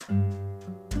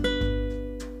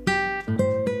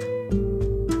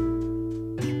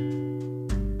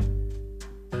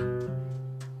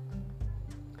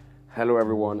Hello,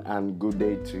 everyone, and good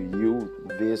day to you.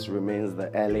 This remains the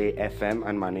LAFM,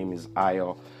 and my name is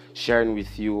Ayo. Sharing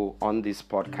with you on this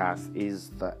podcast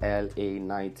is the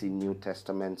LA90 New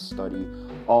Testament study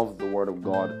of the Word of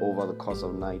God over the course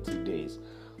of 90 days.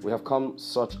 We have come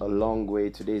such a long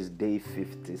way. Today is day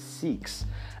 56,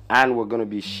 and we're going to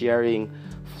be sharing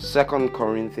 2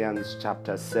 Corinthians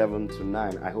chapter 7 to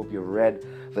 9. I hope you've read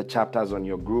the chapters on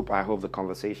your group. I hope the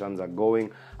conversations are going.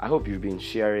 I hope you've been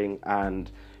sharing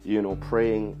and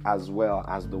praying as well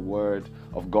as the word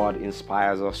of God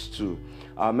inspires us to.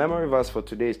 Our memory verse for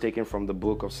today is taken from the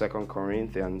book of 2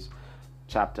 Corinthians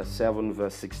chapter 7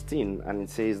 verse 16, and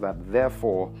it says that,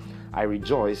 "Therefore I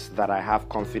rejoice that I have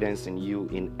confidence in you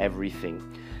in everything.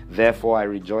 Therefore I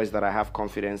rejoice that I have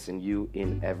confidence in you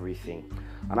in everything."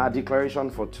 And our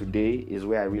declaration for today is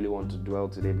where I really want to dwell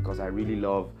today, because I really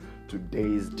love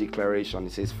today's declaration.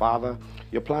 It says, "Father,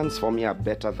 your plans for me are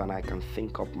better than I can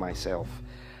think of myself.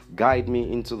 Guide me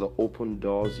into the open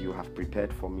doors you have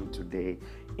prepared for me today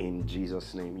in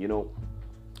Jesus' name."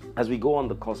 As we go on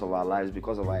the course of our lives,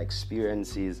 because of our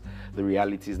experiences, the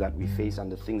realities that we face and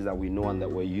the things that we know and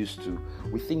that we're used to,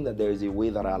 we think that there is a way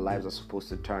that our lives are supposed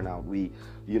to turn out. We,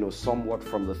 somewhat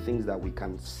from the things that we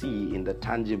can see in the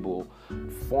tangible,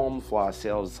 form for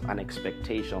ourselves an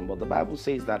expectation. But the Bible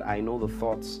says that I know the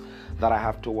thoughts that I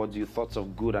have towards you, thoughts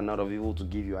of good and not of evil, to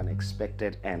give you an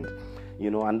expected end.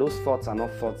 And those thoughts are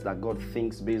not thoughts that God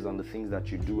thinks based on the things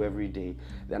that you do every day.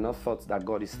 They're not thoughts that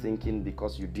God is thinking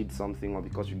because you did something or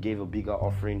because you gave a bigger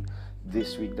offering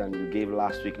this week than you gave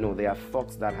last week. No, they are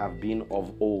thoughts that have been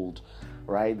of old,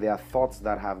 right? They are thoughts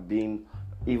that have been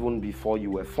even before you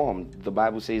were formed. The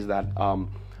Bible says that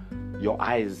your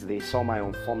eyes, they saw my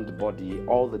unformed body.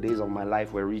 All the days of my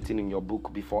life were written in your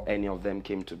book before any of them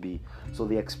came to be. So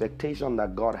the expectation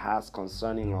that God has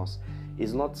concerning us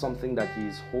is not something that he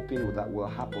is hoping that will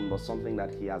happen, but something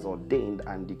that he has ordained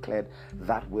and declared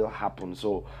that will happen.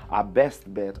 So our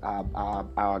best bet,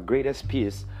 our greatest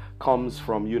peace comes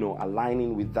from,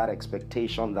 aligning with that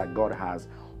expectation that God has.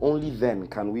 Only then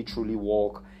can we truly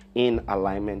walk in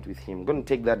alignment with him. I'm going to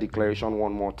take that declaration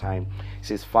one more time. It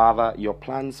says, "Father, your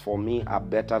plans for me are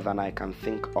better than I can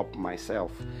think up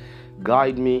myself.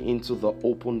 Guide me into the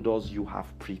open doors you have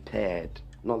prepared."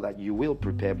 Not that you will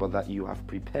prepare, but that you have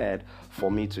prepared for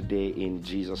me today in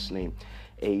Jesus' name.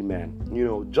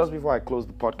 Amen. Just before I close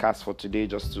the podcast for today,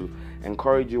 just to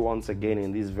encourage you once again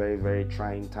in these very, very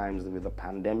trying times with the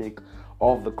pandemic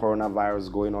of the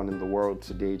coronavirus going on in the world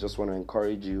today, just want to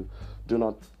encourage you, do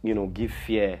not, give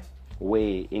fear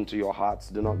way into your hearts.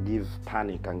 Do not give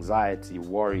panic, anxiety,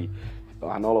 worry,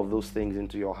 and all of those things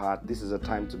into your heart. This is a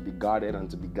time to be guarded and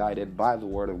to be guided by the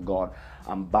word of God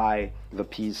and by the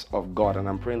peace of God. And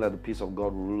I'm praying that the peace of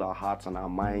God will rule our hearts and our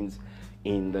minds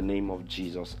in the name of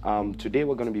Jesus. Today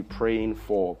we're going to be praying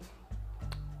for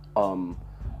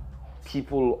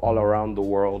people all around the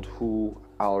world who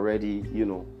are already,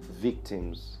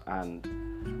 victims and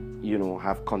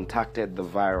have contacted the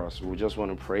virus. We just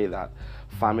want to pray that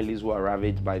families who are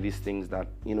ravaged by these things, that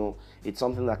it's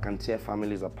something that can tear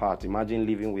families apart. Imagine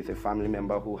living with a family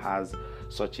member who has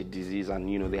such a disease, and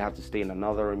they have to stay in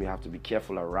another room. You have to be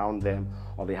careful around them,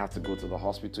 or they have to go to the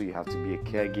hospital. You have to be a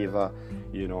caregiver.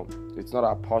 It's not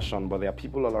our portion, but there are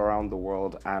people all around the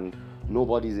world, and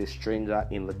nobody is a stranger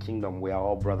in the kingdom. We are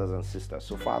all brothers and sisters.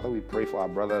 So Father, we pray for our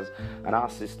brothers and our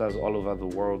sisters all over the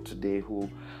world today who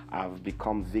have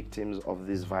become victims of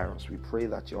this virus. We pray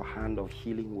that your hand of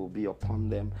healing will be upon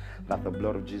them, that the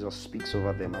blood of Jesus speaks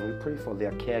over them. And we pray for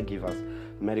their caregivers,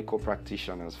 medical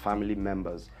practitioners, family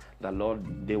members, that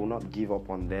Lord, they will not give up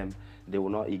on them. They will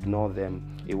not ignore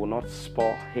them. It will not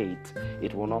spur hate.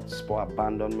 It will not spur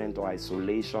abandonment or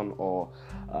isolation or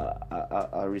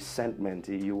a resentment.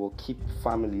 You will keep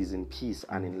families in peace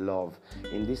and in love.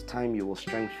 In this time, you will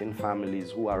strengthen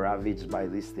families who are ravaged by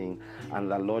this thing,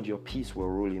 and that, Lord, your peace will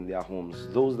rule in their homes.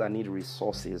 Those that need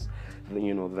resources,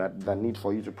 that need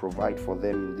for you to provide for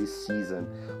them in this season,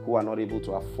 who are not able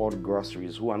to afford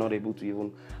groceries, who are not able to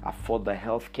even afford the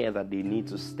health care that they need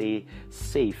to stay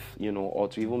safe, or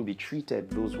to even be treated,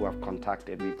 those who have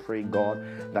contacted. We pray, God,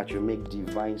 that you make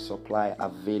divine supply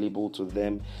available to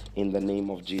them in the name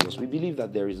of Jesus. We believe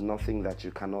that there is nothing that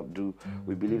you cannot do.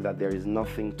 We believe that there is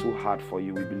nothing too hard for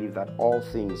you. We believe that all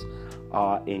things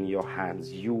are in your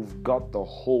hands. You've got the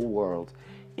whole world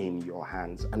in your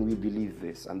hands, and we believe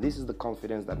this, and this is the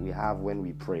confidence that we have when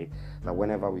we pray, that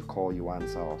whenever we call, you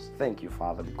answer us. Thank you,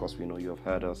 Father, because we know you have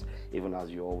heard us, even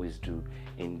as you always do.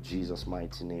 In Jesus'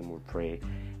 mighty name we pray.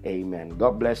 Amen.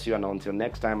 God bless you, and until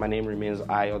next time, my name remains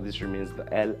Ayo. This remains the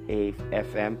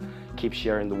LAFM. Keep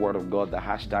sharing the word of God. The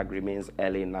hashtag remains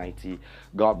LA90.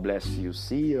 God bless you.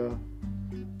 See ya.